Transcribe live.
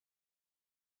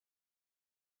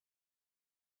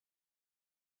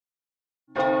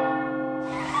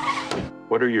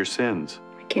What are your sins?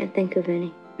 I can't think of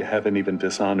any. You haven't even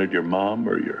dishonored your mom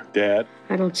or your dad?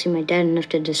 I don't see my dad enough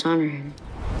to dishonor him.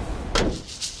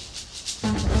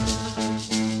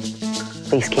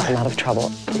 Please keep him out of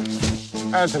trouble.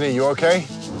 Anthony, you okay?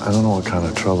 I don't know what kind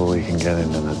of trouble we can get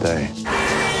in a day.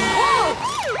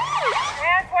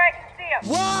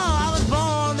 Whoa, I was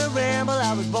born to ramble,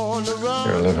 I was born to run.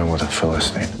 You're living with a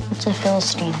Philistine. What's a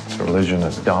Philistine? It's a religion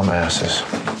of dumbasses.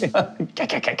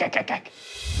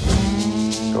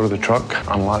 Go to the truck,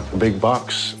 unlock the big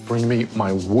box, bring me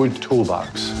my wood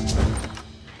toolbox.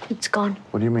 It's gone.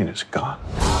 What do you mean it's gone?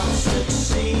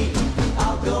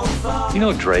 You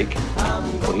know Drake?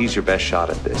 Well, he's your best shot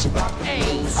at this.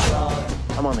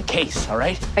 I'm on the case, all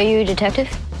right? Are you a detective?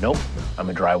 Nope, I'm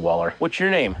a drywaller. What's your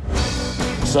name?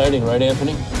 Exciting, right,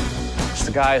 Anthony? It's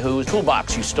the guy whose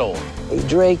toolbox you stole. Hey,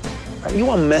 Drake, are you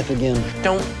on meth again?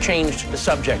 Don't change the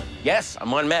subject. Yes,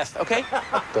 I'm on meth, okay?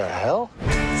 What the hell?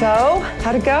 So,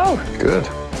 how'd it go? Good.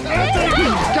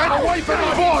 Anthony, get away from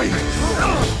my boy!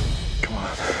 Come on,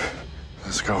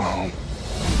 let's go home.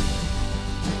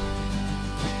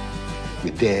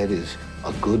 Your dad is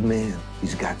a good man.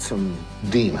 He's got some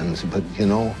demons, but, you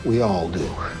know, we all do.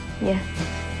 Yeah.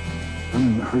 I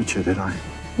didn't hurt you, did I?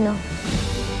 No.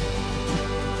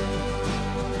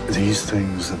 These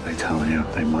things that they tell you,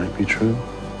 they might be true,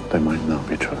 they might not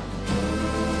be true.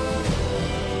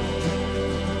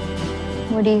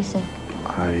 What do you think?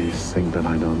 I think that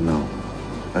I don't know,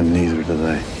 and neither do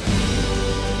they.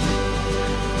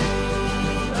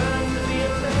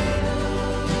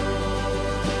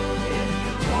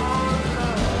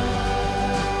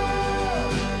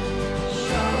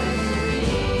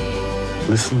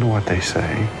 Listen to what they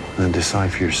say, and then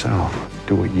decide for yourself.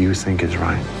 Do what you think is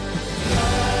right.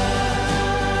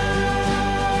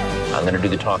 I'm gonna do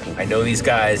the talking. I know these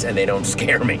guys, and they don't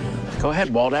scare me. Go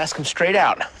ahead, Walt, ask them straight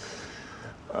out.